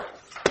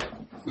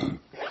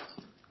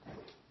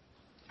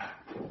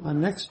Our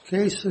next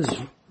case is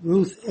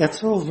Ruth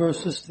Etzel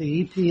versus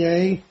the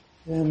EPA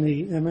and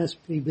the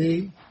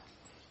MSPB,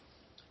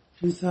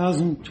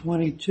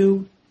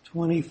 2022,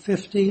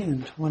 2050,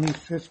 and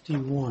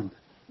 2051.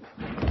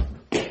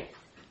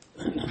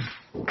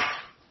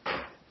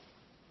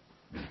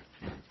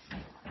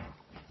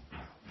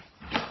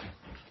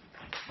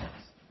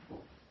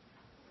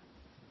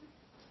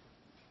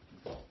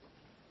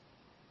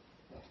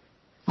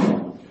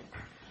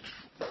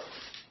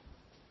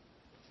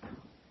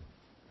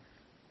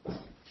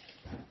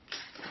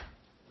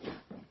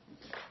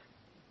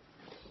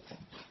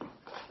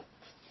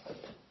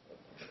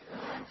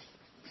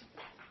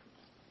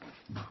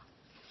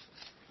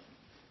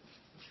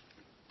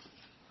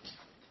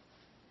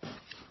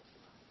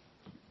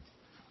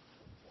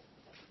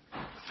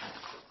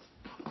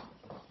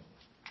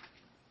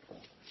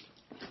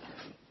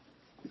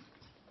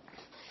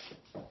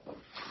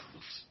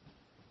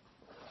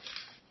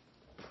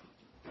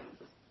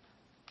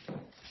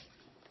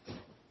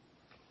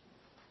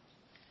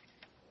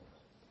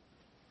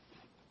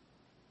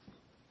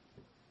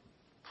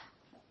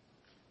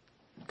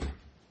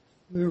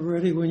 We're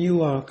ready when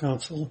you are,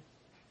 Counsel.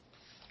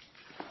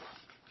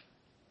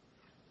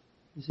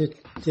 Is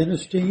it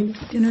Dinnerstein?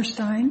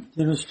 Dinnerstein.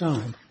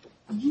 Dinnerstein.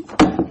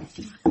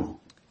 Mm-hmm.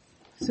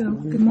 So,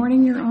 good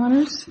morning, Your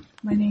Honors.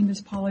 My name is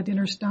Paula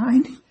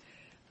Dinnerstein.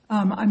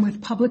 I'm with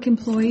Public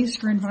Employees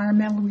for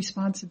Environmental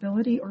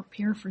Responsibility, or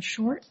PEER for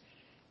short,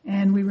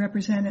 and we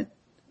represent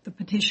the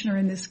petitioner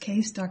in this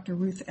case, Dr.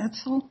 Ruth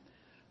Etzel.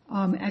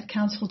 At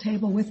counsel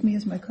table with me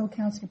is my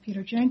co-counsel,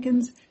 Peter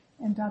Jenkins,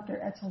 and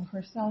Dr. Etzel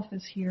herself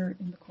is here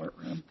in the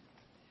courtroom.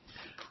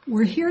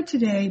 We're here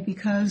today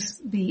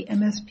because the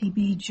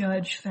MSPB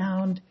judge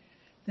found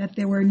that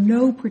there were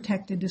no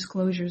protected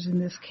disclosures in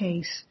this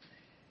case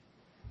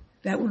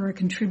that were a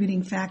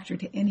contributing factor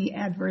to any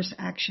adverse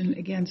action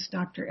against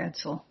Dr.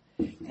 Etzel.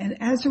 And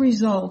as a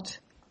result,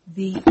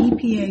 the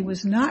EPA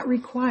was not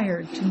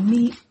required to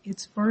meet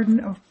its burden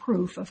of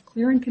proof of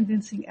clear and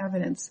convincing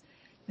evidence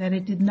that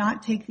it did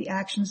not take the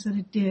actions that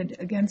it did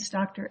against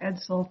Dr.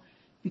 Etzel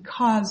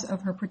because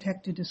of her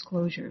protected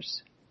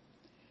disclosures.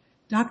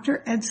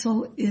 Dr.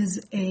 Etzel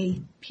is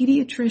a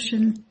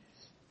pediatrician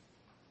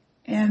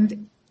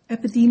and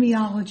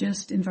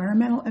epidemiologist,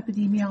 environmental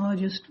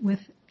epidemiologist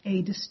with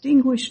a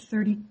distinguished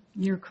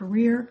 30-year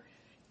career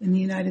in the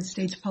United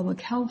States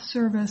Public Health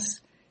Service,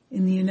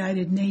 in the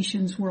United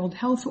Nations World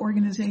Health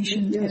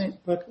Organization. Yes,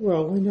 but,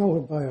 well, we know her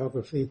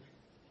biography.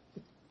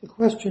 The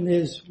question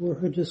is, were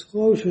her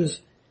disclosures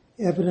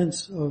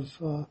evidence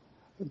of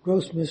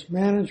gross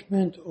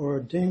mismanagement or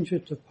a danger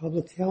to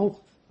public health,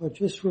 or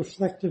just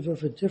reflective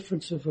of a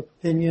difference of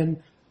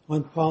opinion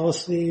on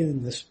policy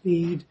and the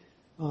speed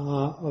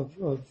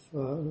of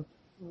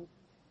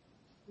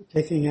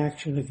taking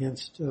action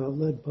against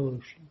lead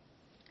pollution?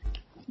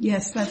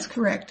 Yes, that's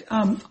correct.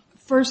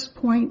 First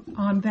point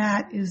on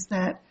that is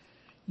that,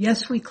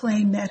 yes, we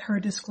claim that her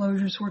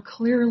disclosures were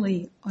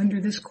clearly under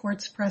this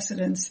court's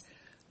precedence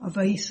of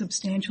a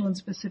substantial and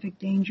specific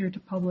danger to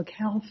public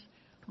health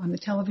on the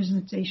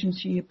television station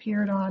she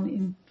appeared on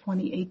in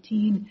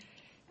 2018.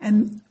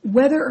 And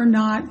whether or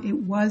not it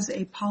was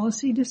a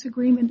policy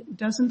disagreement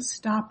doesn't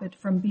stop it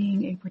from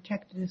being a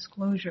protected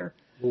disclosure.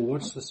 Well,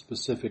 what's the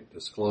specific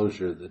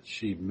disclosure that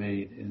she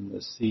made in the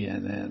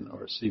CNN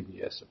or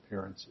CBS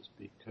appearances?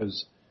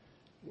 Because,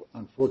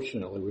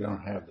 unfortunately, we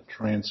don't have the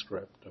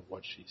transcript of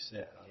what she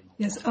said.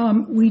 Yes,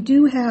 we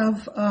do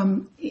have,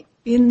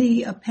 in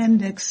the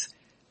appendix,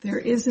 there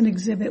is an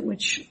exhibit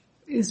which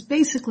is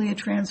basically a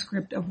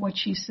transcript of what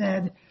she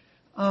said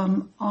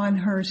on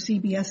her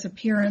CBS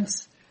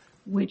appearance,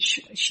 which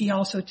she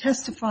also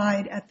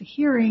testified at the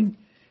hearing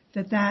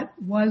that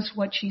was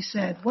what she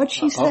said. What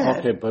she said...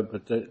 Okay, but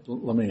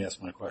let me ask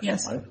my question.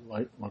 Yes.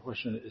 My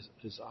question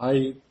is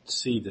I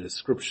see the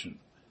description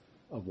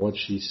of what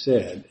she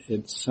said.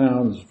 It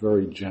sounds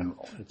very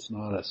general. It's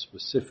not a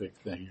specific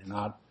thing. You're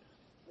not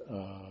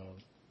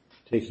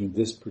taking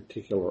this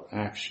particular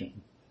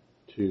action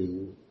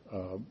to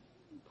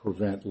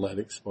prevent lead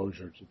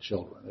exposure to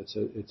children. It's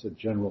a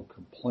general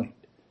complaint.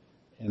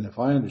 And if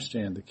I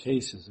understand the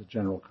case as a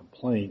general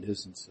complaint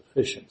isn't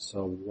sufficient,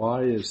 so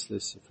why is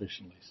this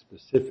sufficiently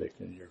specific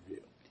in your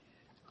view?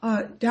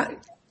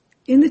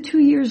 In the 2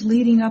 years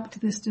leading up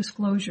to this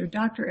disclosure,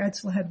 Dr.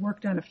 Etzel had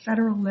worked on a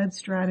federal lead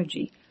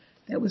strategy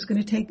that was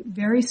going to take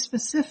very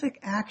specific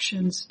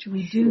actions to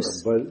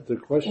reduce... Sure, but the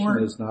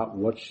question is not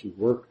what she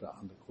worked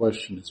on. The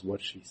question is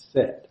what she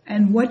said.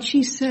 And what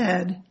she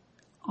said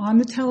on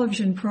the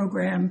television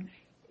program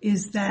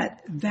is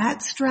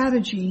that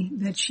strategy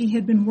that she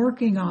had been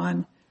working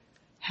on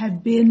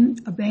had been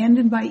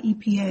abandoned by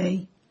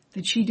EPA,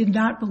 that she did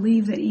not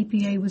believe that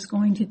EPA was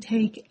going to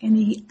take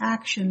any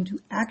action to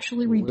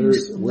actually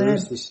reduce lead.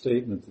 Where's the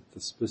statement that the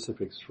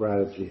specific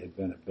strategy had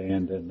been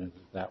abandoned and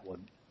that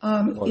would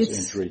cause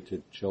injury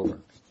to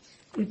children?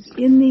 It's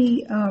in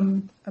the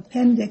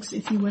appendix.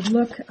 If you would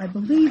look, I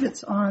believe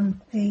it's on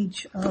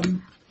page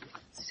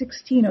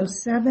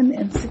 1607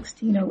 and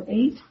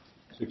 1608.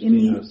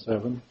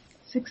 1607?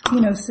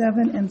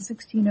 1607 and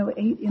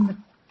 1608 in the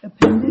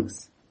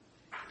appendix.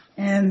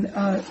 And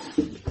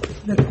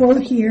the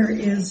quote here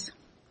is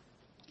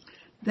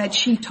that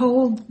she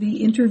told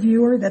the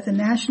interviewer that the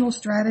national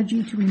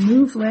strategy to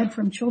remove lead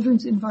from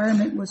children's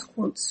environment was,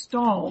 quote,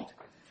 stalled,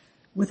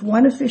 with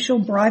one official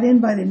brought in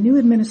by the new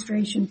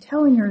administration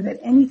telling her that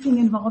anything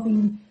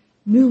involving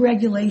new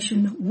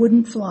regulation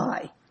wouldn't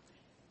fly.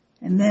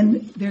 And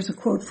then there's a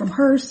quote from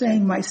her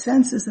saying, my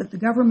sense is that the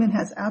government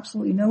has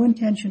absolutely no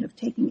intention of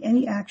taking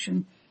any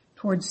action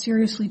towards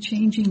seriously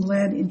changing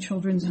lead in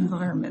children's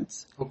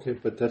environments. Okay,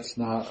 but that's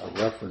not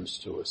a reference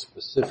to a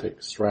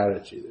specific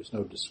strategy. There's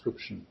no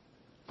description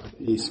of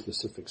a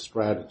specific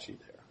strategy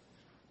there.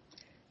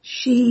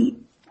 She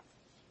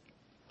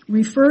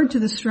referred to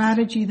the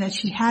strategy that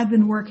she had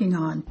been working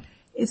on.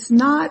 It's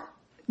not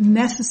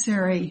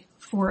necessary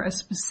for a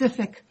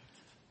specific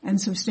and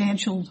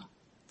substantial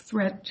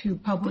threat to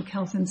public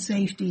health and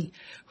safety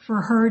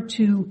for her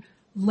to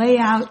lay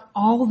out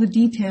all the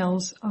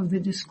details of the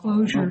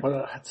disclosure. No,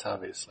 but that's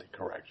obviously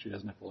correct. She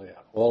doesn't have to lay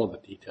out all of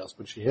the details,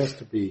 but she has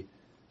to be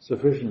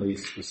sufficiently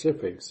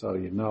specific so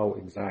you know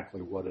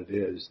exactly what it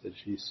is that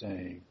she's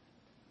saying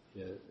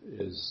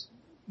is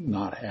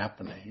not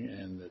happening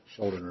and that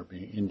children are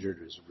being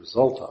injured as a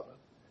result of it.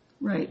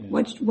 Right.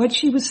 What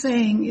she was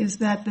saying is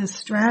that the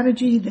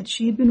strategy that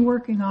she'd been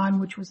working on,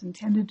 which was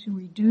intended to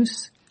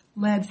reduce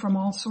lead from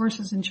all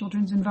sources in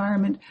children's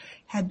environment,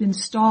 had been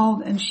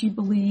stalled and she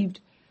believed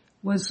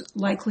was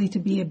likely to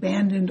be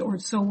abandoned or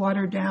so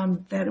watered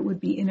down that it would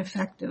be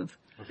ineffective.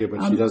 Okay,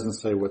 but she doesn't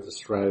say what the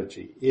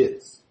strategy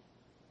is.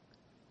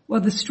 Well,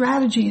 the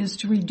strategy is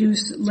to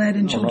reduce lead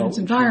in children's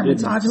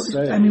environments.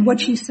 Say. I mean, what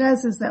she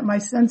says is that my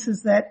sense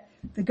is that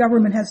the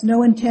government has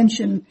no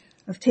intention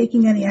of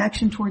taking any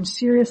action towards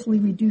seriously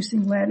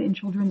reducing lead in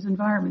children's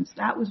environments.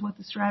 That was what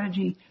the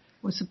strategy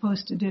was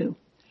supposed to do.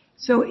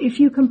 So if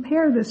you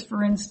compare this,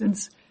 for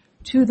instance,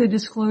 to the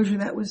disclosure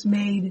that was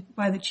made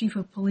by the Chief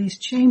of Police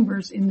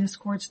Chambers in this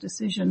court's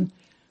decision,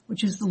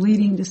 which is the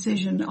leading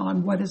decision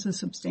on what is a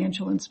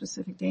substantial and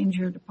specific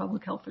danger to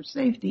public health or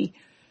safety,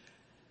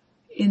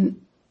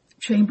 in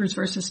Chambers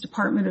versus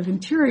Department of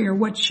Interior,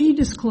 what she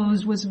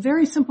disclosed was a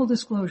very simple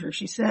disclosure.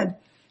 She said,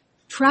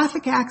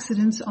 traffic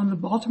accidents on the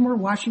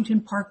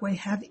Baltimore-Washington Parkway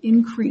have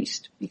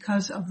increased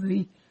because of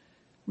the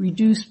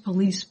reduced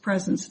police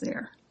presence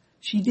there.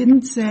 She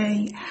didn't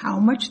say how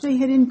much they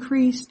had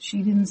increased.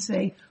 She didn't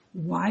say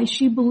why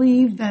she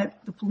believed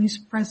that the police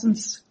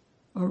presence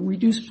or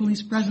reduced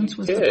police presence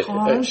was the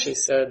cause. She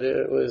said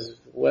it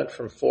went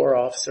from 4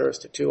 officers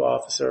to 2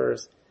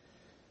 officers,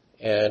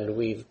 and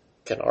we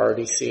can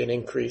already see an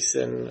increase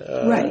in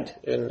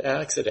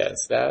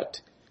accidents.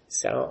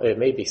 It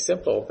may be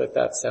simple, but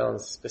that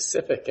sounds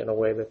specific in a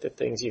way that the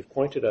things you've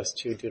pointed us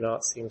to do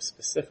not seem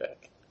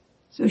specific.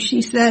 So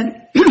she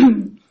said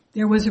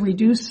there was a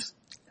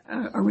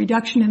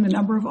reduction in the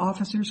number of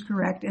officers,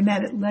 correct, and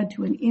that it led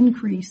to an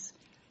increase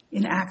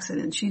in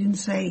accidents. She didn't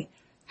say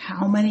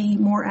how many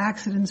more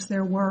accidents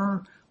there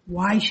were,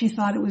 why she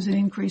thought it was an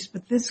increase,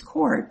 but this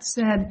court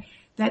said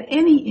that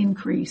any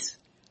increase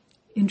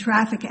in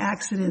traffic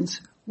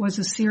accidents was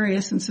a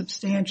serious and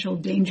substantial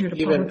danger to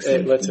public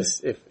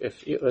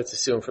safety. Let's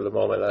assume for the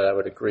moment that I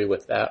would agree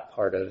with that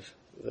part of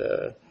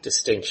the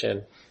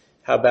distinction.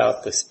 How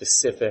about the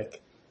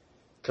specific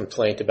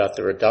complaint about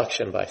the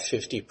reduction by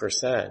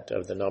 50%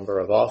 of the number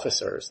of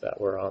officers that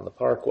were on the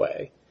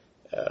parkway?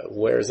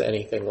 Where's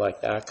anything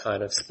like that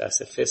kind of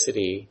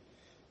specificity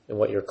in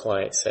what your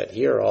client said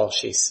here? All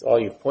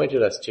you've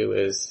pointed us to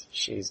is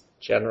she's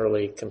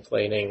generally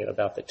complaining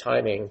about the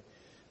timing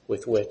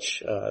with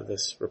which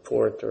this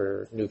report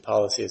or new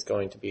policy is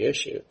going to be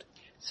issued.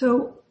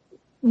 So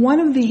one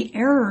of the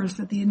errors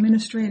that the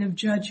administrative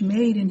judge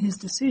made in his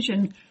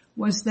decision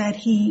was that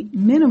he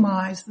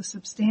minimized the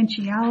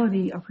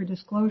substantiality of her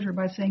disclosure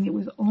by saying it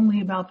was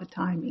only about the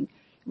timing.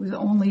 It was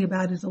only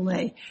about a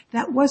delay.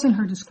 That wasn't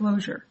her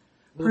disclosure.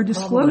 Her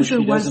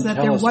disclosure was that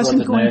there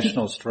wasn't going to... She doesn't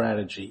tell us what the national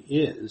strategy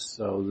is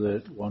so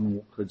that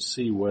one could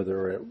see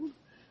whether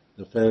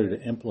the failure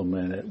to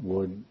implement it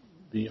would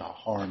be a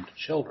harm to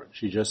children.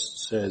 She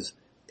just says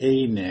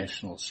a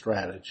national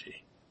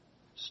strategy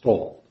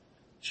stalled.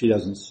 She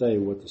doesn't say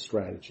what the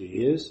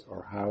strategy is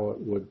or how it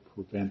would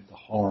prevent the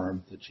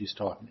harm that she's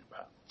talking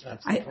about.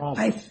 That's the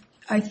problem.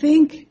 I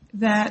think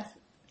that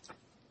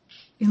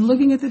in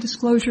looking at the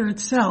disclosure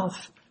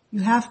itself, you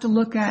have to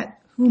look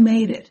at who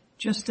made it,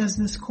 just as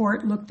this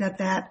court looked at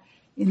that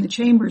in the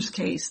Chambers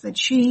case, that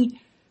she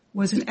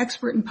was an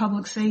expert in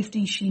public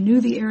safety. She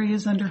knew the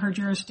areas under her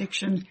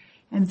jurisdiction,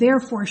 and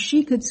therefore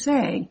she could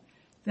say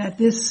that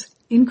this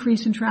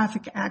increase in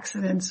traffic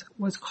accidents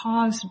was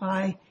caused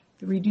by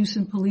the reduce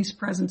in police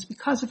presence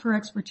because of her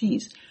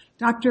expertise.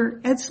 Dr.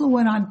 Etzel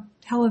went on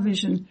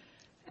television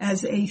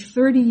as a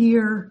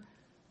 30-year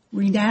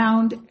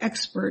renowned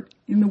expert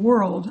in the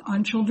world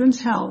on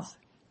children's health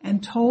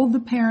and told the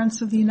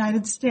parents of the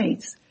United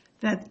States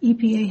that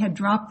EPA had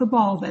dropped the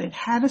ball, that it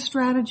had a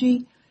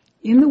strategy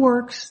in the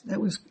works that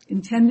was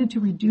intended to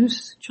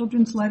reduce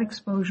children's lead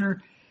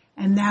exposure,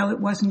 and now it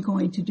wasn't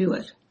going to do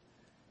it.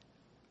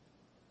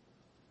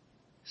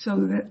 So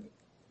that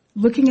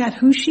looking at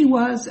who she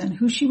was and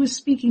who she was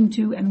speaking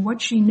to and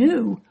what she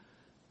knew,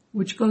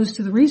 which goes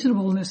to the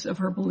reasonableness of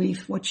her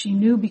belief, what she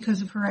knew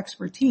because of her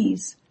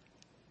expertise,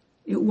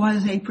 it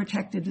was a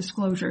protected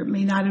disclosure. It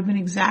may not have been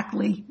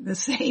exactly the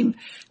same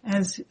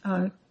as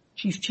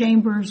Chief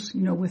Chambers,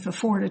 with a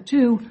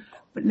 4-2,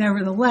 but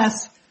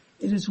nevertheless,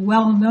 it is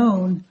well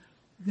known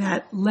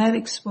that lead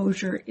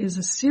exposure is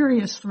a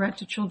serious threat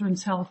to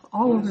children's health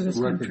all over this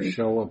country. Does the record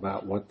show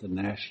about what the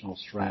national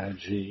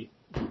strategy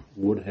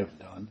would have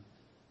done?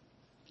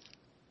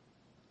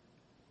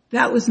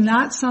 That was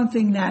not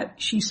something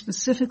that she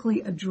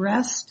specifically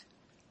addressed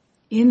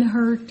in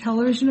her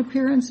television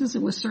appearances.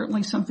 It was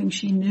certainly something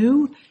she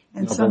knew.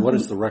 But what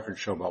does the record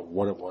show about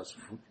what it was?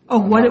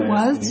 What it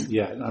was?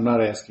 Yeah, I'm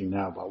not asking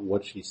now about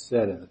what she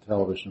said in the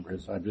television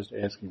appearance. I'm just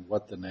asking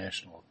what the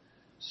national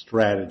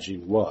strategy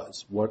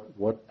was.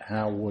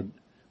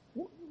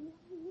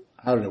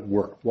 How did it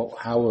work? What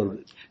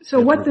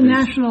the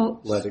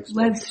national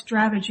lead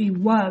strategy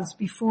was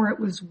before it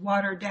was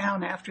watered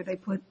down after they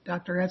put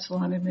Dr. Etzel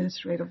on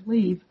administrative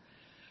leave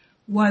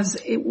was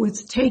it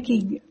was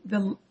taking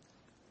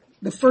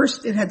the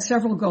first, it had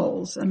several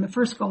goals, and the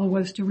first goal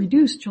was to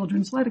reduce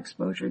children's lead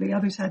exposure. The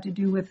others had to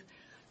do with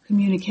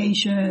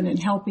communication and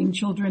helping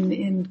children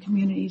in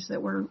communities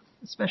that were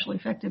especially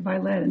affected by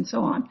lead and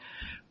so on.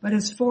 But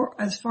as far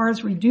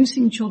as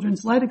reducing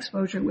children's lead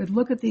exposure, it would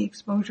look at the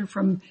exposure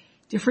from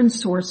different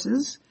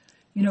sources,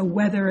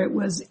 whether it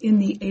was in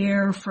the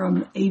air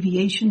from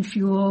aviation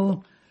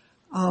fuel,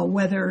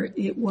 whether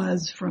it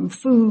was from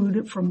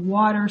food, from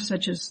water,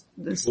 such as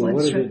this lead.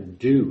 What did it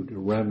do to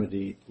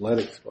remedy lead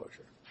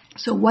exposure?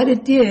 So what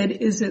it did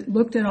is it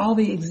looked at all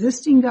the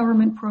existing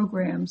government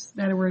programs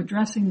that were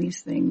addressing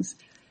these things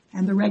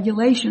and the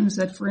regulations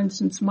that, for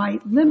instance,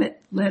 might limit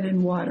lead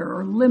in water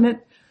or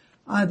limit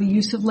the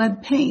use of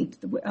lead paint.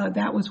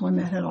 That was one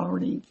that had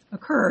already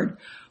occurred.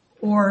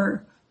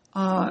 Or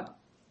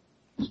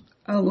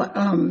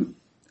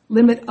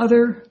limit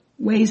other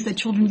ways that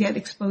children get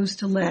exposed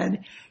to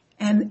lead.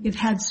 And it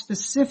had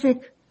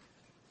specific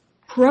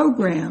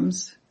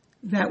programs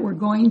that were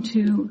going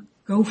to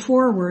go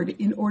forward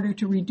in order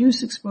to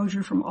reduce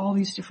exposure from all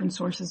these different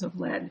sources of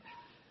lead.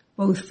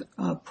 Both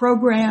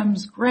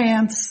programs,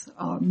 grants,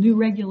 new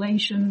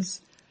regulations,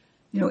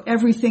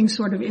 everything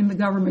sort of in the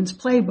government's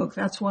playbook.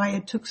 That's why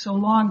it took so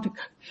long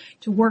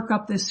to work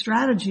up this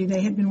strategy.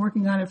 They had been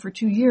working on it for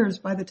 2 years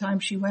by the time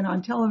she went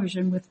on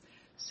television with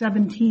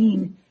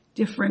 17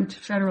 different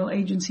federal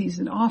agencies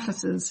and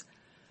offices,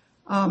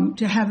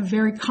 to have a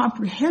very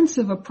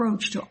comprehensive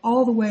approach to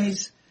all the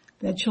ways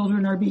that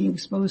children are being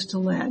exposed to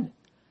lead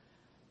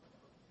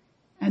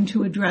and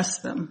to address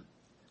them.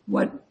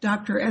 What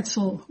Dr.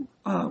 Etzel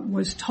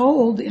was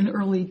told in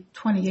early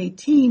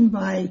 2018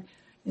 by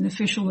an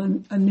official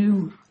in the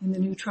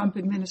new Trump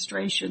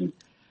administration,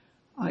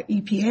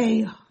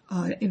 EPA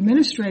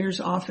administrator's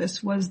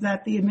office, was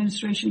that the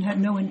administration had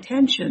no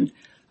intention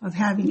of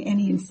having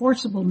any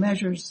enforceable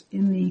measures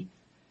in the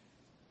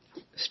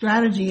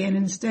strategy, and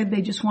instead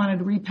they just wanted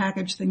to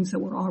repackage things that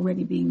were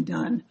already being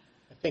done.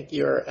 I think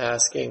you're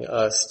asking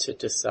us to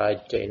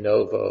decide de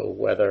novo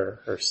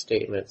whether her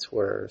statements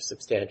were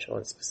substantial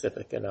and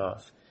specific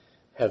enough.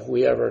 Have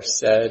we ever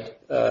said,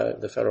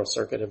 the Federal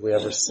Circuit, have we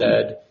ever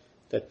said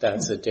that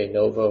that's a de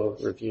novo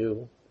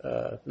review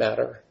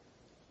matter?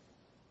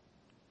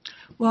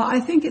 Well, I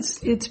think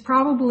it's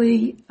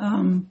probably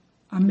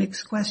a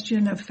mixed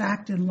question of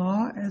fact and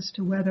law as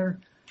to whether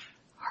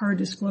her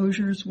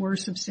disclosures were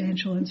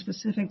substantial and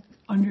specific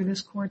under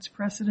this court's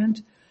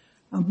precedent.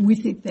 We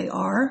think they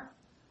are.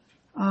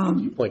 Can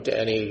you point to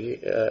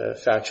any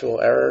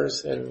factual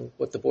errors in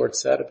what the board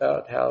said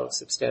about how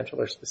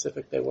substantial or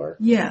specific they were?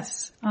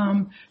 Yes.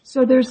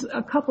 So there's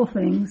a couple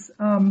things.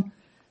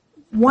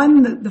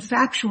 One, the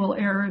factual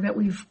error that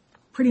we've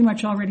pretty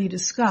much already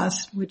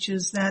discussed, which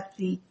is that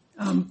the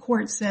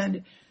court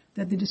said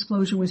that the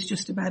disclosure was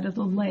just about a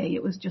delay.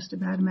 It was just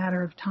about a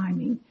matter of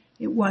timing.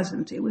 It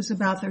wasn't. It was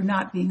about there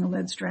not being a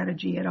lead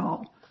strategy at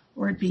all,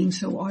 or it being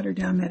so watered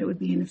down that it would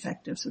be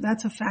ineffective. So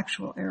that's a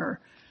factual error.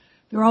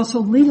 There are also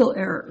legal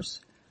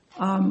errors.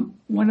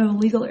 One of the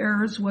legal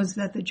errors was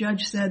that the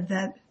judge said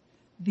that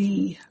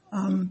the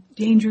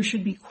danger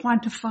should be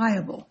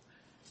quantifiable.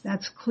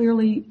 That's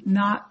clearly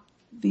not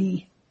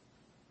the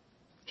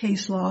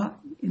case law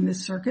in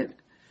this circuit.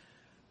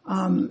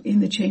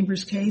 In the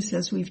Chambers case,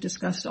 as we've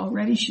discussed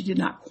already, she did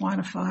not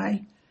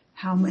quantify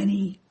how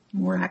many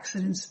more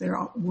accidents there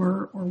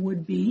were or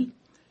would be.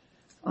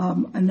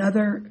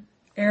 Another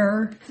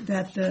error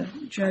that the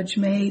judge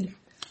made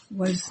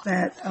was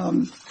that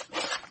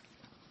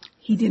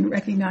he didn't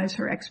recognize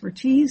her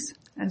expertise,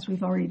 as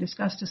we've already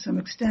discussed to some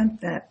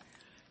extent, that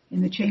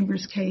in the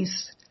Chambers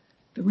case,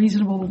 the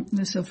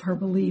reasonableness of her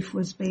belief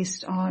was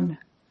based on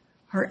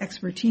her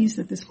expertise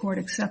that this court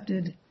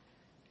accepted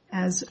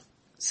as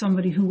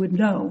somebody who would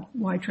know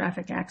why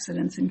traffic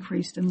accidents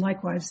increased. And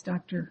likewise,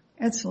 Dr.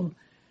 Etzel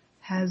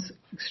has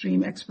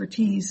extreme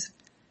expertise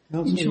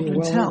in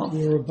children's health.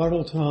 Your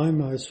rebuttal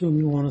time, I assume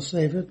you want to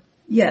save it?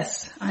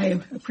 Yes,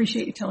 I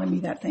appreciate you telling me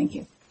that. Thank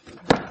you.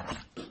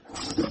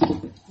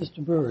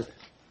 Mr. Berg.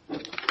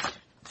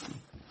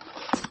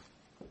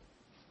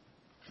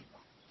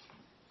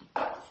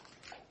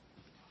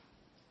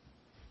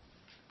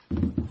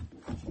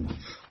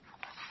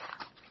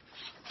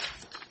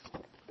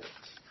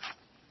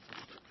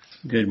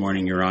 Good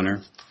morning, Your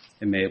Honor,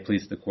 and may it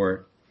please the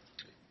Court.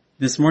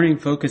 This morning,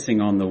 focusing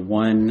on the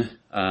one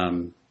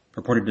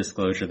purported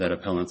disclosure that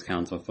Appellant's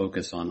Counsel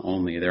focused on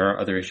only. There are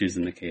other issues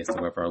in the case,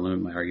 however, I'll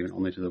limit my argument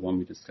only to the one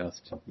we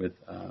discussed with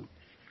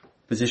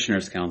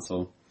Petitioner's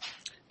Counsel.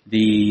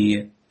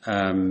 The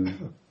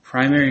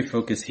primary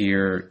focus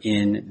here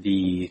in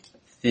the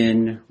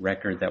thin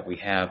record that we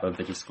have of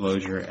the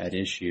disclosure at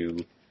issue,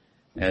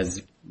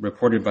 as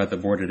reported by the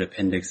Board at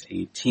Appendix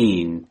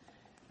 18,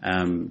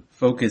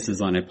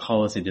 focuses on a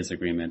policy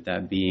disagreement,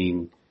 that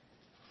being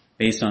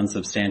based on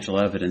substantial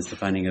evidence, the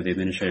finding of the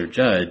administrative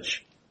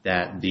judge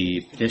that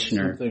the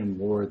petitioner... Something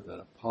more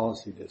than a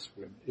policy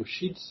disagreement. If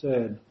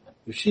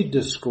she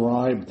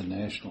described the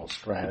national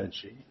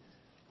strategy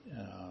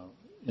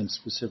in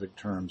specific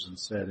terms and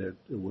said it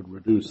would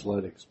reduce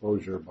lead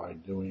exposure by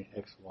doing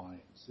X, Y,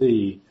 and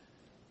Z,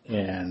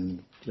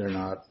 and they're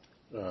not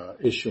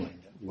issuing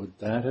it, would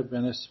that have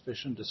been a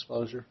sufficient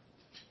disclosure?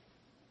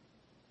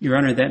 Your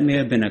Honor, that may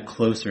have been a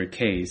closer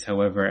case.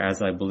 However,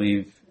 as I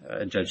believe,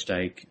 Judge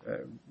Dyke,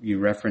 you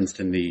referenced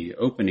in the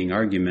opening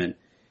argument,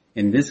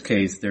 in this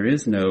case, there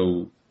is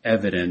no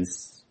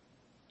evidence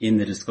in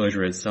the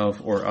disclosure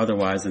itself or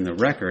otherwise in the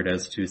record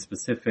as to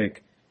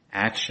specific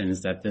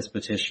actions that this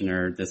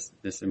petitioner,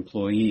 this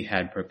employee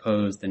had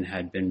proposed and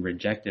had been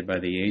rejected by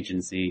the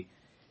agency,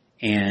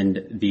 and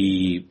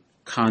the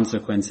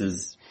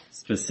consequences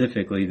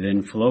specifically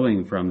then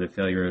flowing from the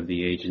failure of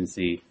the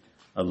agency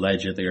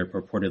allegedly or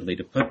purportedly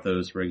to put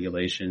those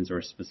regulations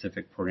or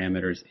specific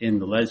parameters in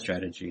the lead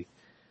strategy.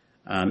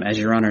 As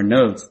Your Honor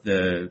notes,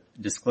 the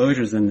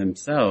disclosures in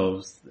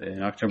themselves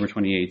in October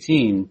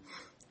 2018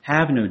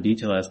 have no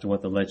detail as to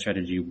what the lead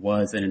strategy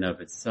was in and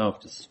of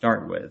itself to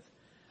start with,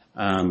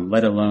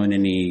 let alone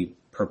any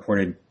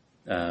purported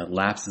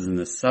lapses in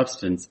the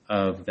substance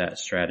of that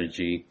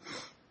strategy.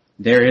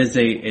 There is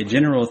a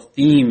general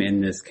theme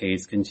in this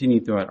case,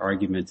 continued throughout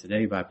argument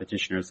today by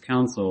Petitioner's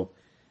Counsel,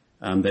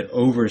 that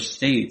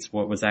overstates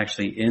what was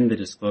actually in the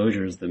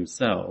disclosures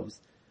themselves.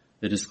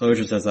 The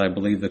disclosures, as I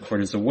believe the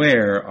Court is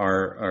aware,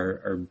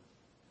 are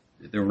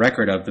the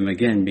record of them,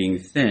 again, being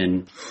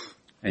thin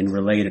and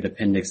related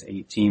Appendix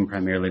 18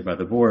 primarily by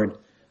the Board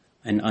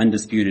and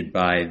undisputed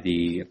by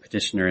the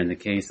petitioner in the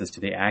case as to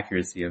the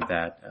accuracy of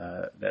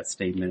that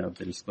statement of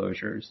the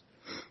disclosures.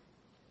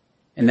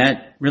 And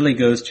that really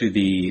goes to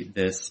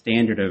the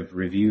standard of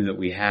review that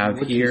we have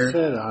here. What you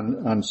said on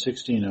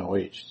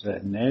 1608 is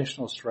that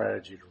national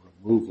strategy to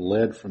remove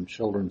lead from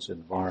children's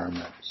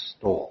environment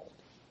stalled.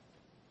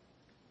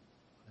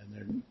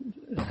 And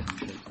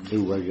the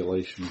new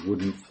regulation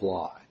wouldn't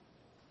fly.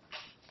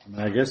 I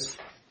mean, I guess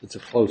it's a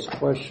close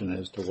question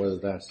as to whether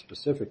that's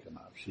specific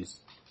enough. She's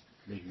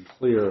making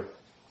clear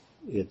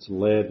it's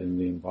lead in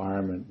the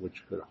environment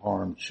which could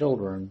harm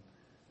children.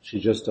 She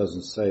just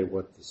doesn't say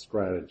what the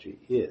strategy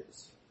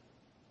is.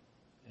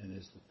 And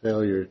is the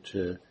failure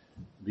to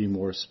be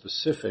more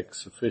specific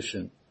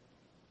sufficient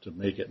to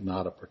make it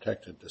not a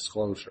protected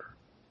disclosure?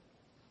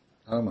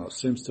 I don't know. It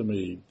seems to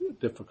me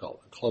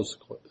difficult, a close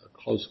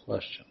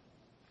question.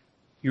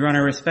 Your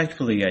Honor,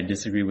 respectfully, I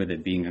disagree with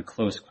it being a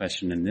close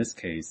question in this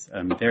case.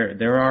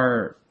 There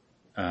are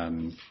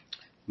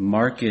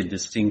marked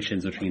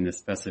distinctions between the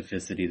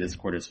specificity this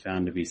Court has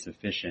found to be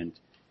sufficient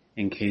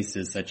in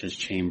cases such as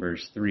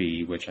Chambers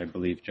 3, which I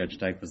believe Judge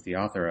Dyke was the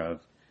author of,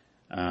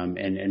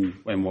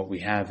 and what we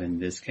have in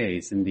this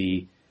case. And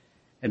the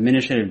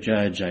administrative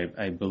judge,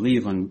 I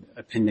believe on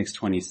Appendix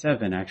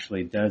 27,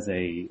 actually does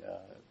a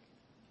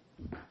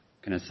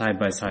kind of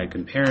side-by-side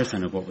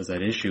comparison of what was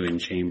at issue in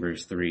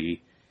Chambers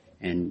 3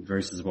 and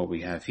versus what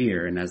we have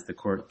here. And as the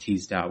Court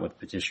teased out with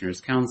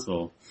Petitioner's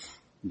Counsel,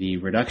 the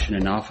reduction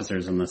in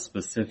officers on the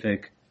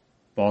specific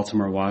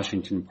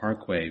Baltimore-Washington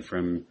Parkway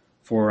from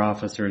 4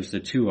 officers to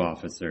 2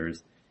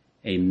 officers,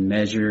 a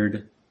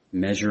measured,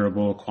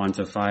 measurable,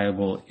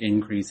 quantifiable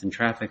increase in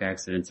traffic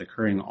accidents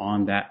occurring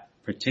on that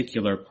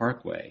particular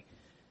parkway.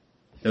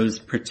 Those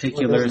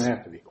particulars... Well, it doesn't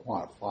have to be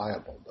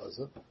quantifiable, does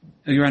it?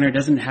 Your Honor, it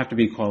doesn't have to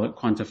be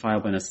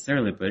quantifiable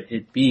necessarily, but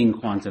it being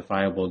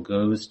quantifiable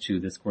goes to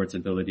this Court's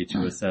ability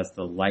to assess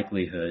the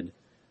likelihood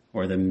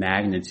or the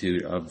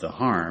magnitude of the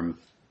harm,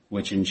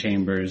 which in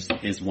Chambers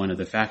is one of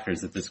the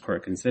factors that this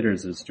Court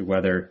considers as to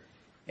whether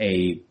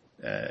a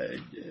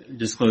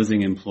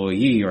disclosing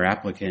employee or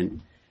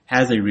applicant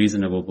has a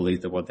reasonable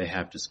belief that what they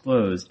have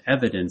disclosed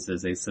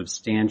evidences a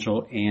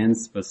substantial and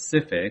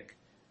specific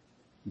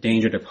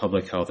danger to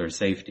public health or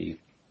safety.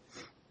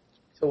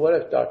 So what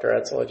if Dr.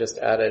 Etzel had just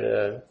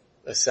added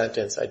a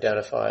sentence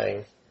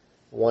identifying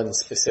one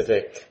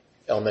specific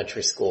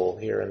elementary school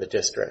here in the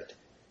district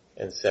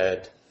and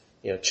said,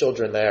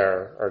 children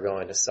there are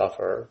going to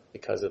suffer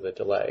because of the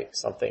delay,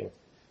 something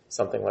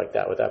like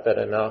that? Would that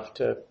be enough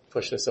to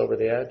push this over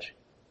the edge?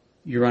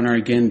 Your Honor,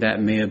 again, that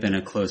may have been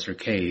a closer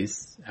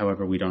case.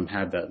 However, we don't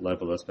have that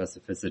level of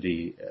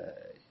specificity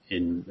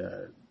in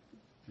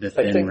the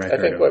thin record.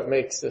 I think what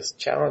makes this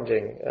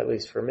challenging, at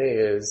least for me,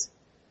 is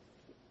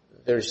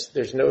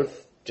there's no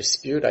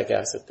dispute, I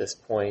guess, at this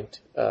point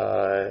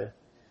that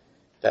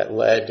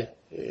lead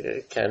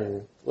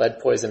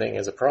poisoning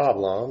is a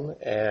problem,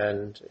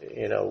 and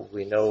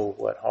we know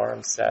what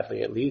harm,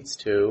 sadly, it leads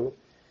to.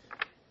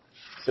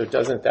 So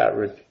doesn't that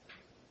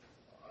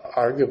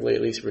arguably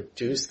at least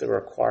reduce the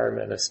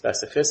requirement of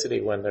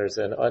specificity when there's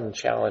an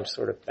unchallenged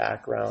sort of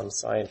background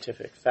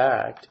scientific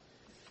fact?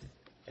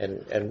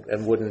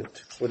 And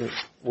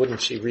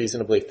wouldn't she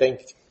reasonably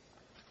think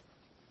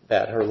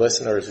that her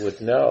listeners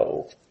would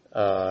know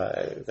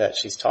that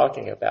she's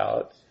talking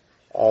about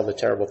all the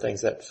terrible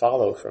things that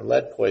follow from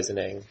lead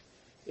poisoning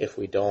if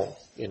we don't,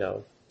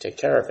 take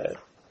care of it?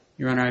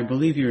 Your Honor, I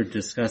believe you're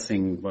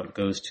discussing what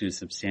goes to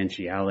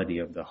substantiality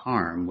of the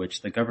harm,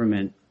 which the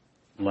government,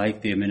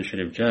 like the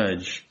administrative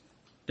judge,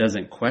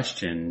 doesn't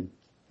question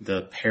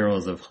the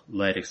perils of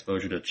lead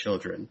exposure to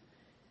children.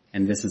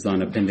 And this is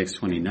on Appendix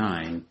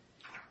 29.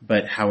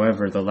 But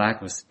however, the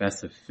lack of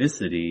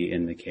specificity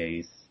in the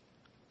case,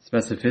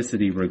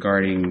 specificity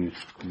regarding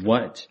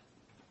what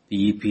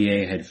the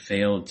EPA had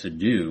failed to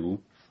do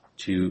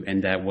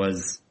and that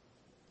was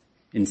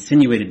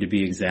insinuated to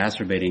be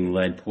exacerbating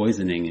lead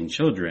poisoning in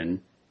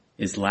children,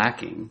 is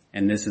lacking.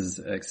 And this is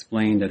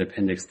explained at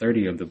Appendix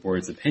 30 of the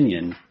board's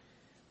opinion,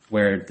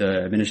 where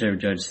the administrative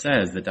judge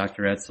says that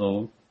Dr.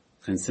 Etzel,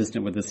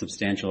 consistent with the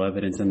substantial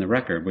evidence in the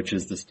record, which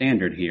is the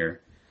standard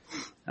here,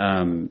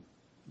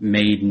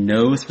 made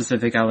no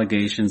specific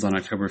allegations on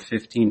October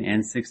 15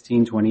 and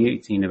 16,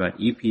 2018 about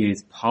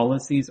EPA's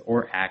policies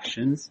or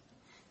actions,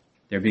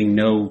 there being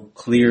no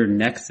clear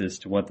nexus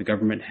to what the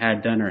government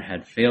had done or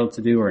had failed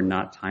to do or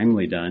not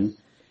timely done,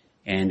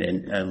 and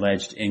an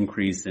alleged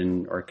increase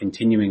in or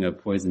continuing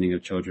of poisoning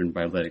of children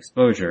by lead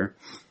exposure.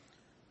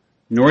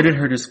 Nor did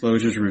her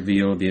disclosures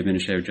reveal, the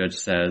administrative judge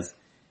says,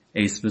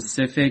 a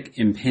specific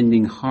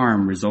impending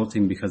harm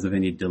resulting because of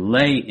any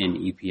delay in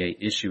EPA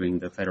issuing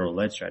the federal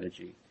lead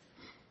strategy.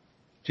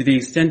 To the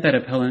extent that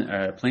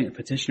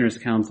petitioner's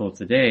counsel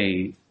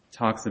today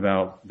talks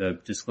about the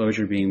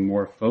disclosure being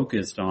more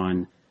focused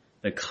on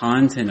the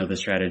content of the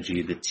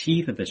strategy, the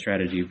teeth of the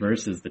strategy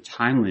versus the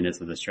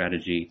timeliness of the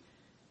strategy,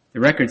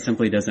 the record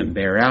simply doesn't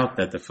bear out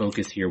that the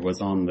focus here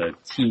was on the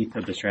teeth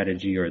of the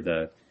strategy or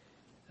the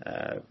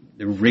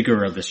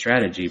rigor of the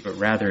strategy, but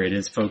rather it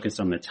is focused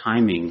on the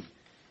timing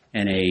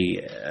and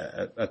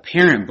a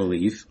apparent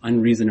belief,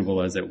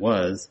 unreasonable as it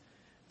was,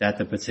 that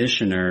the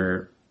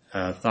petitioner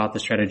thought the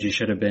strategy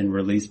should have been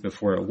released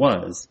before it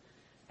was.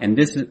 And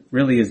this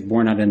really is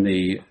borne out in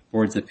the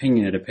board's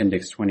opinion at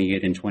Appendix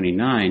 28 and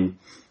 29,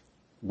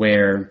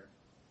 where,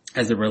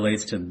 as it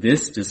relates to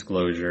this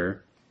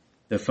disclosure,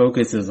 the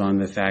focus is on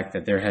the fact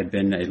that there had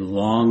been a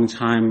long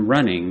time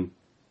running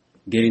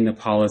getting the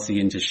policy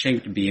into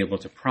shape to be able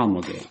to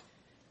promulgate.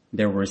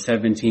 There were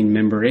 17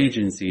 member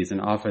agencies and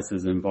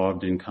offices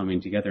involved in coming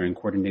together and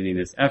coordinating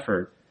this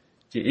effort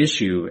to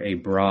issue a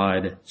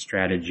broad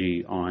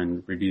strategy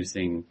on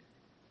reducing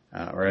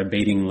or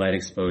abating lead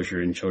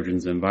exposure in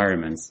children's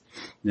environments.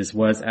 This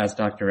was, as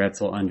Dr.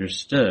 Etzel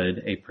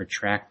understood, a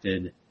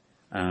protracted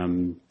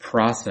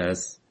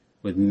process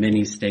with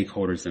many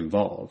stakeholders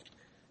involved.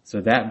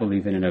 So that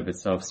belief in and of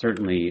itself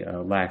certainly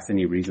lacks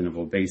any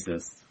reasonable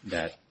basis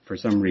that for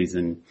some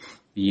reason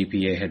the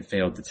EPA had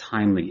failed to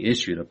timely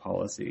issue the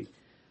policy.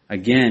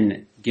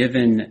 Again,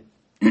 given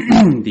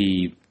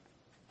the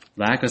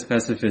lack of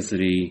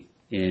specificity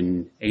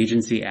in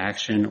agency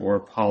action or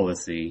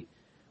policy,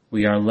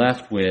 we are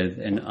left with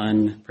an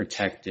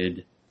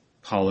unprotected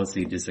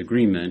policy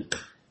disagreement.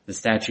 The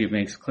statute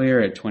makes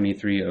clear at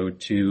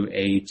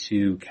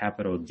 2302A2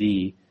 capital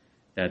D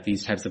that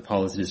these types of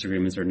policy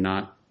disagreements are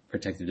not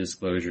protected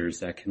disclosures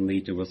that can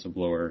lead to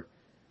whistleblower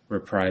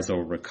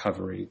reprisal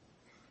recovery.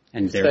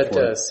 And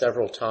therefore, said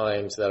several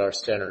times that our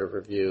standard of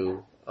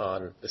review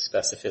on the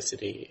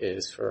specificity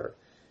is for,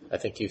 I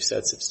think you've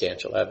said,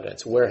 substantial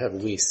evidence. Where have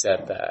we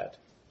said that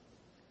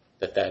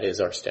is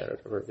our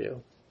standard of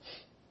review?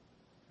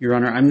 Your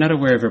Honor, I'm not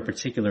aware of a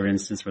particular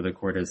instance where the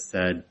court has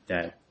said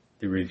that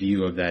the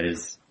review of that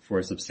is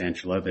for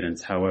substantial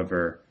evidence.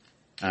 However,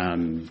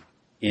 in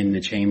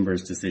the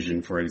Chamber's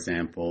decision, for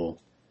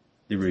example,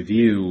 the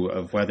review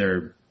of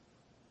whether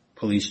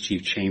Police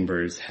Chief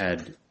Chambers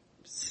had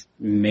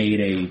made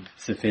a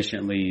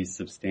sufficiently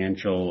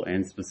substantial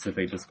and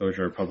specific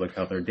disclosure of public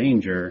health or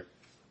danger,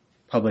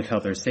 public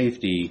health or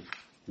safety,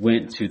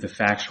 went to the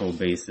factual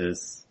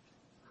basis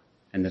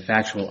and the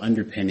factual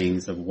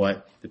underpinnings of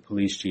what the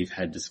police chief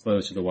had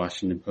disclosed to the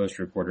Washington Post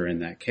reporter in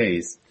that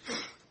case.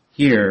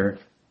 Here,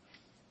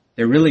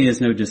 there really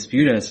is no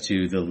dispute as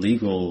to the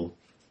legal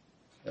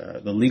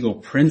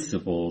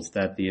principles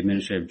that the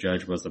administrative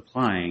judge was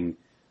applying.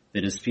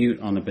 The dispute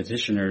on the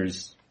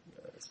petitioner's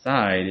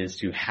side is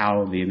to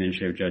how the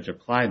administrative judge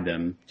applied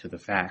them to the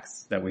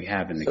facts that we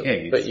have in the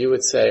case. But you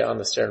would say on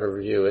the standard of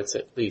review it's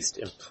at least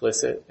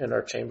implicit in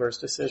our Chamber's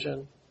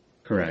decision?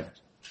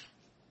 Correct.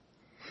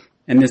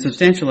 And the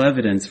substantial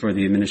evidence for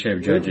the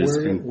administrative judges...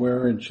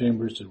 Where in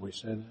Chambers did we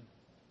say that?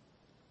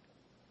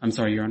 I'm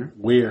sorry, Your Honor?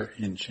 Where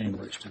in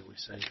Chambers did we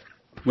say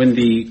that? When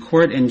the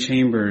court in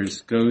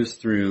Chambers goes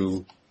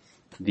through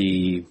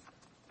the...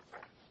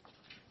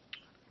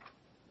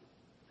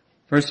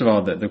 First of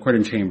all, the court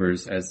in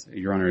Chambers, as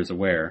Your Honor is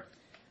aware,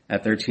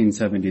 at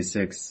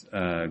 1376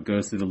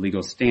 goes through the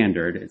legal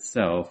standard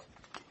itself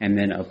and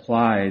then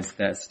applies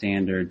that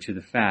standard to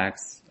the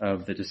facts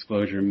of the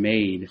disclosure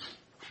made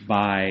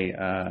by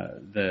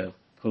the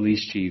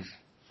police chief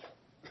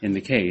in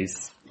the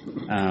case.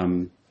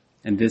 And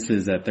this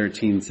is at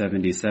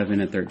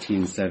 1377 and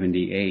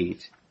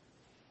 1378.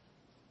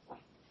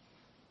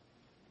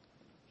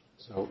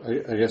 So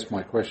I guess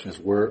my question is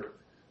where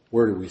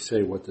do we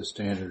say what the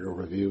standard of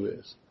review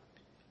is?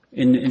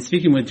 In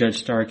speaking with Judge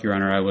Stark, Your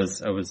Honor,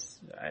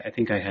 I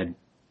think I had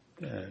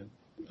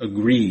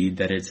agreed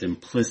that it's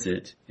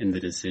implicit in the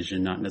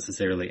decision, not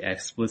necessarily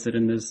explicit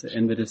in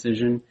the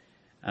decision.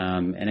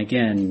 And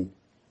again,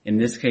 in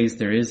this case,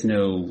 there is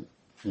no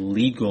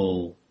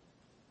legal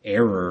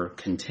error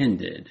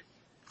contended,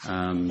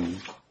 at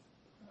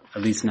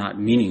least not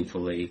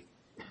meaningfully.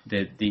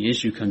 That the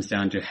issue comes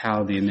down to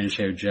how the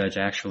administrative judge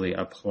actually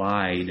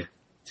applied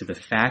to the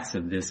facts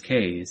of this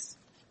case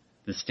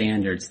the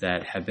standards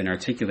that have been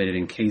articulated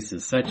in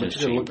cases such as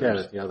Chambers. You look at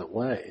it the other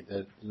way,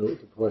 that the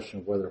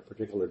question of whether a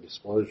particular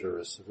disclosure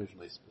is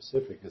sufficiently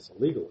specific is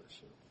a legal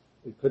issue.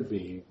 It could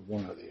be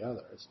one or the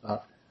other. It's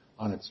not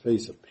on its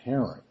face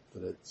apparent,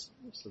 but it's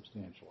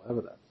substantial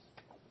evidence.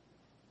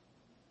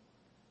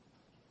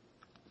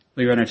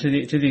 Well, Your Honor, to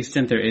the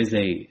extent there is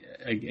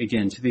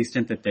to the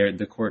extent that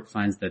the court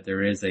finds that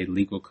there is a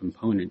legal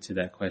component to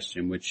that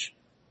question, which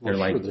there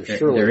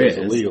is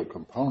a legal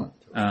component.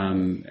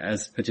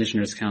 As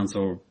Petitioner's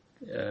Counsel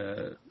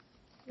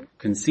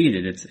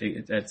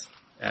conceded, that's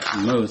at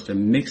most a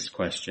mixed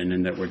question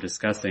in that we're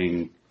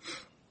discussing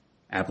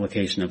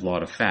application of law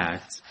to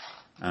fact.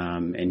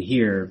 And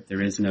here,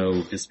 there is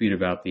no dispute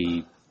about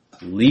the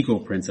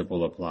legal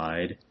principle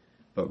applied,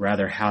 but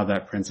rather how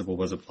that principle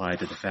was applied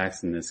to the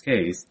facts in this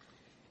case.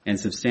 And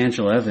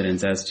substantial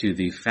evidence as to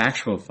the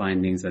factual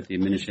findings that the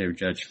administrative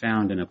judge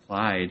found and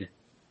applied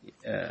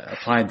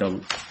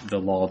the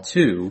law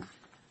to,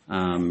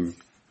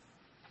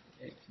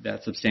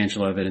 that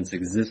substantial evidence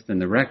exists in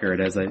the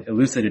record, as I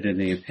elucidated in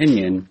the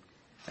opinion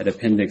at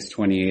Appendix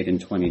 28 and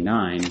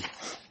 29,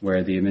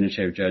 where the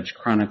administrative judge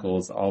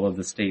chronicles all of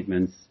the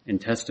statements in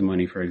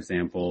testimony, for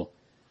example,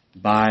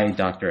 by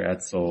Dr.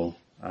 Etzel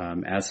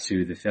as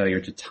to the failure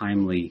to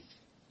timely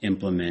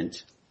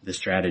implement the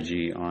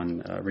strategy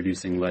on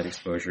reducing lead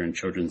exposure in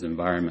children's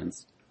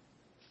environments.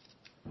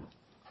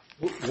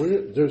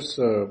 There's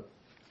the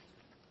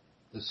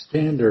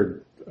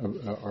standard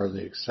or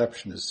the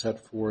exception is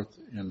set forth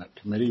in the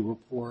committee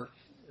report,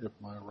 if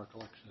my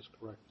recollection is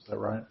correct. Is that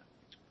right?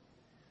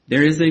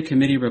 There is a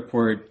committee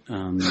report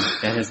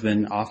that has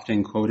been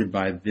often quoted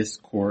by this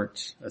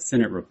court, a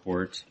Senate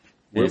report.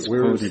 Where is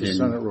the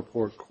Senate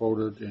report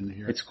quoted in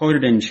here? It's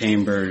quoted in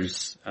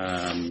Chambers.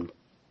 What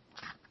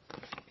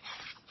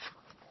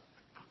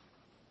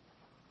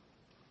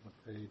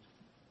page?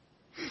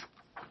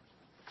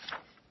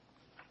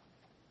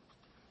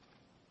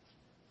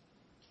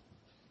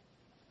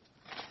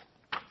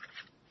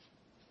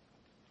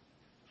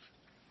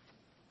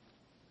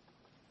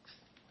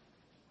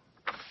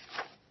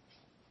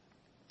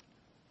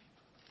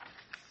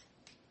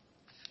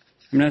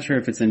 I'm not sure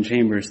if it's in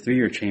Chambers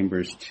 3 or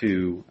Chambers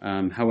 2.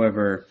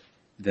 However,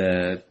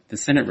 the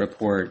Senate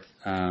report...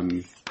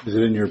 Is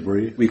it in your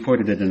brief? We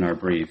quoted it in our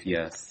brief,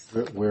 yes.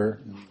 Where?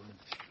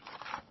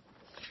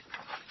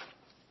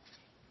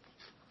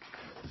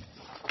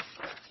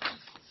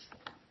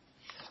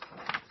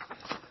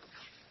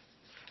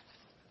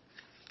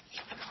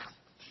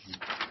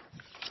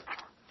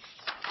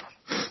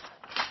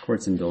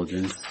 Court's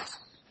indulgence.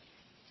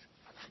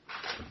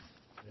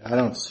 I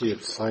don't see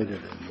it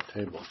cited in the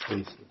table of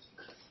cases.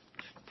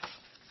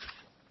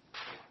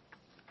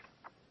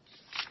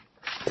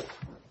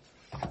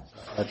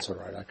 That's all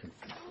right. I can.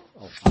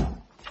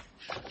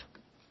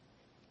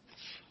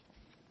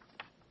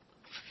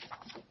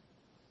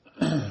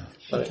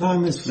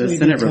 The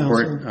Senate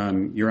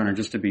report, Your Honor,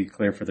 just to be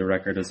clear for the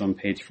record, is on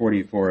page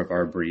 44 of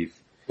our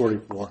brief.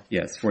 44.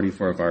 Yes,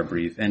 44 of our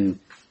brief, and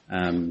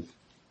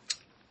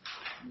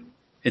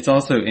it's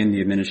also in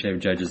the administrative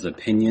judge's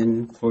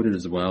opinion quoted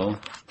as well,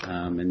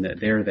 and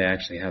there they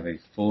actually have a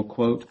full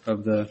quote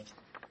of the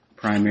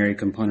primary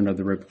component of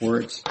the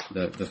report,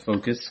 the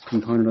focus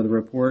component of the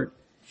report,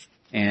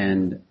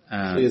 and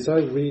as I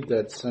read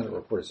that Senate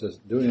report, it says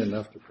doing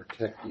enough to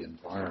protect the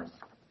environment.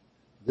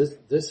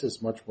 This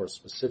is much more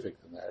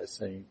specific than that. It's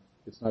saying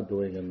it's not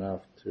doing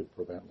enough to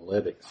prevent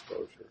lead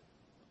exposure,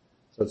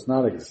 so it's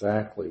not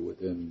exactly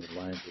within the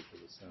language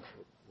of the Senate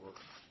report.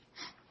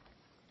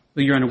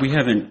 Well, Your Honor, we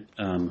haven't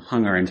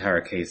hung our entire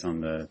case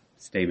on the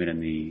statement in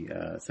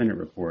the Senate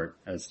report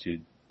as to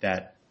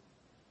that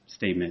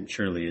statement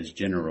surely is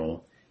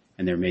general,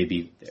 and there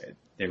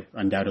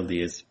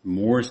undoubtedly is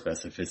more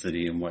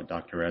specificity in what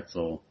Dr.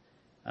 Etzel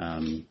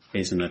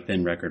based on the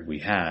thin record we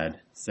had,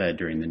 said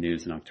during the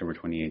news in October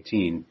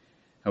 2018.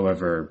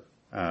 However,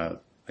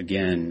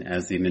 again,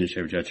 as the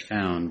administrative judge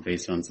found,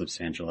 based on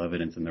substantial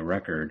evidence in the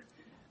record,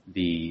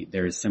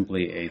 there is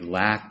simply a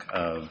lack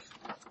of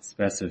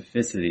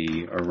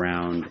specificity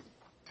around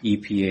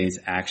EPA's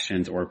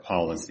actions or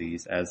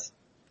policies. As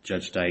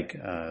Judge Dyke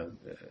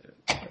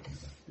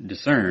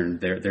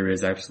discerned, there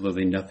is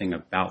absolutely nothing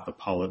about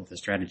the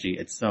strategy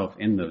itself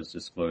in those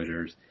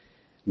disclosures,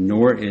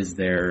 nor is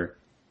there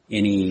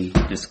any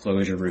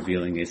disclosure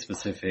revealing a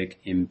specific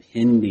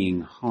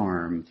impending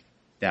harm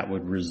that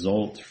would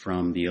result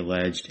from the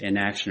alleged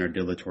inaction or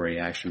dilatory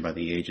action by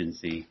the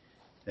agency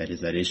that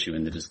is at issue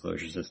in the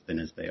disclosures, as thin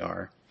as they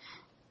are.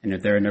 And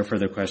if there are no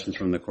further questions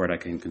from the court, I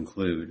can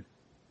conclude.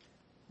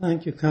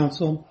 Thank you,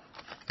 counsel.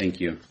 Thank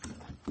you.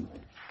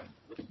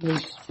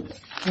 Ms.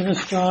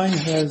 Dinnerstein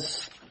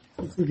has,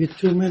 I'll give you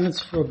 2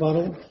 minutes for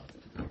rebuttal.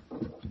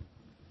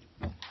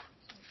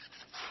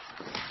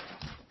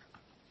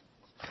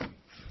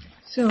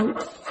 So,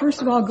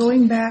 first of all,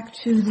 going back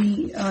to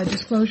the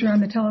disclosure on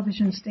the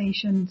television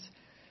stations,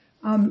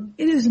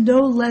 it is no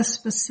less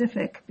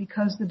specific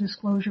because the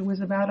disclosure was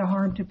about a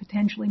harm to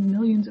potentially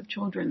millions of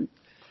children.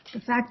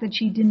 The fact that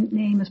she didn't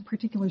name a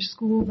particular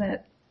school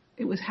that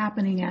it was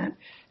happening at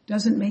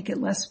doesn't make it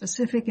less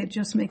specific, it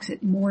just makes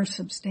it more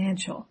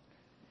substantial.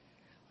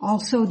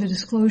 Also, the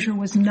disclosure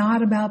was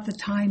not about the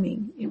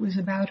timing. It was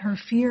about her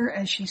fear,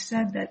 as she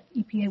said, that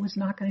EPA was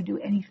not going to do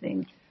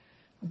anything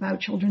about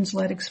children's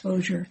lead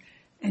exposure.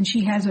 And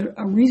she has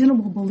a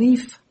reasonable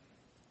belief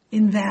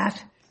in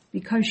that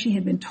because she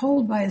had been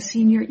told by a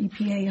senior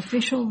EPA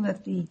official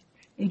that the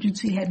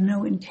agency had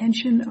no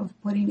intention of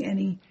putting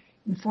any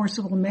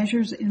enforceable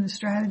measures in the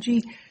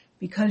strategy,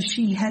 because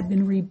she had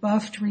been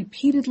rebuffed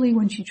repeatedly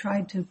when she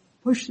tried to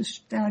push the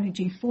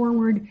strategy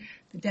forward.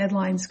 The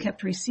deadlines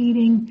kept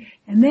receding,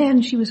 and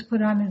then she was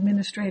put on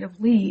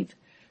administrative leave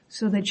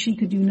so that she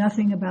could do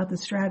nothing about the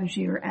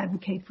strategy or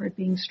advocate for it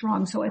being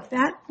strong. So at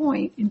that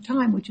point in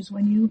time, which is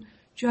when you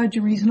judge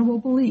a reasonable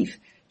belief,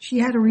 she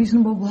had a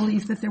reasonable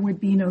belief that there would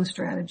be no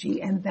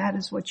strategy, and that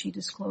is what she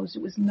disclosed.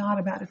 It was not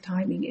about a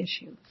timing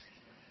issue.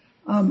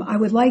 I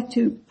would like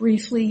to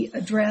briefly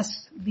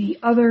address the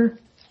other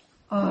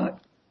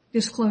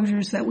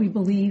disclosures that we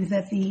believe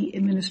that the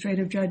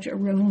administrative judge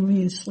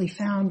erroneously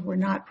found were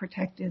not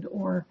protected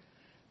or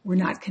were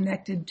not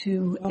connected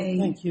to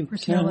a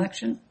personnel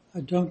action. I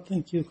don't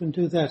think you can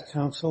do that,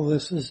 counsel.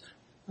 This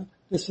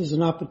is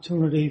an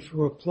opportunity for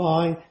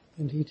reply,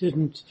 and he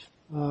didn't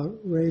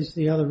raise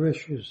the other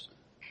issues.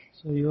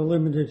 So you're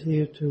limited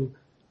here to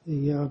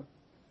the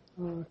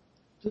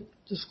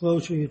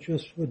disclosure you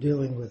just were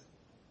dealing with.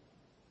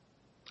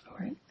 All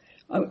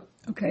right.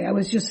 Okay, I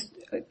was just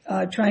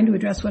trying to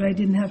address what I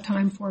didn't have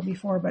time for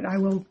before, but I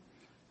will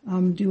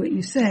do what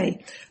you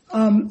say.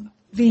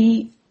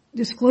 The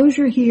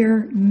disclosure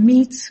here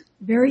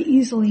very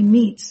easily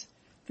meets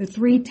the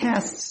 3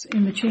 tests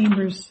in the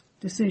Chamber's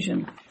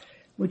decision,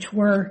 which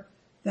were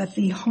that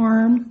the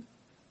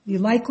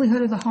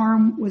likelihood of the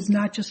harm was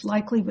not just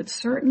likely but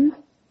certain.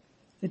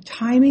 The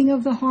timing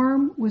of the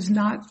harm was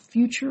not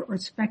future or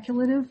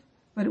speculative,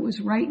 but it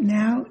was right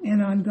now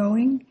and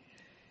ongoing.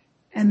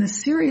 And the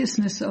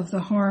seriousness of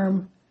the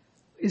harm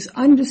is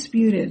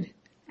undisputed.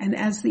 And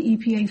as the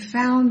EPA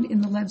found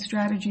in the lead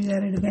strategy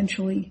that it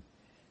eventually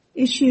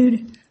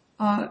issued,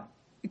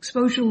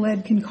 exposure to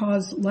lead can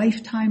cause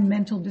lifetime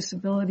mental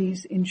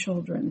disabilities in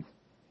children.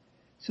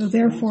 So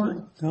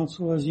therefore...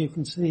 Counsel, as you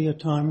can see, your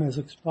time has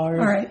expired.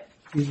 All right.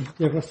 Do you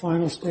have a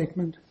final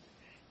statement?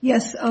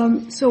 Yes.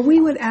 So we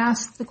would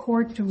ask the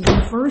court to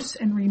reverse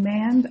and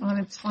remand on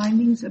its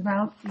findings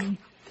about the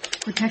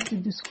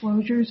protected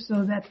disclosures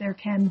so that there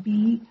can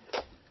be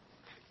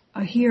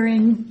a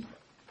hearing,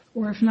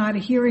 or if not a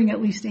hearing,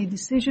 at least a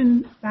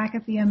decision back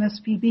at the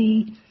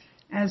MSPB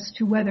as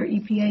to whether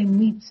EPA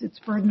meets its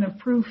burden of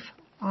proof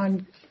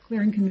on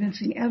clear and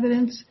convincing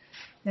evidence,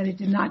 that it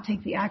did not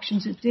take the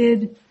actions it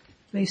did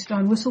based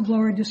on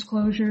whistleblower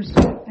disclosures.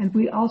 And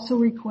we also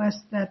request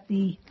that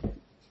the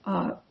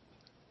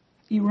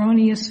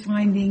erroneous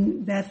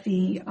finding that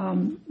the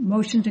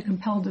motion to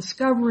compel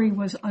discovery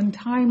was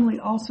untimely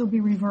also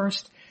be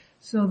reversed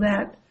so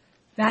that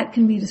that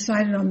can be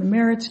decided on the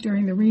merits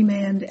during the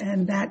remand,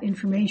 and that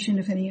information,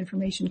 if any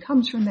information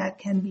comes from that,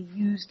 can be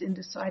used in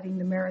deciding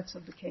the merits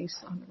of the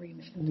case on the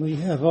remand. And we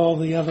have all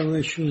the other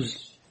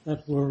issues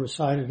that were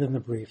recited in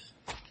the brief.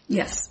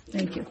 Yes,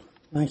 thank you.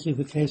 Thank you.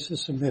 The case is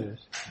submitted.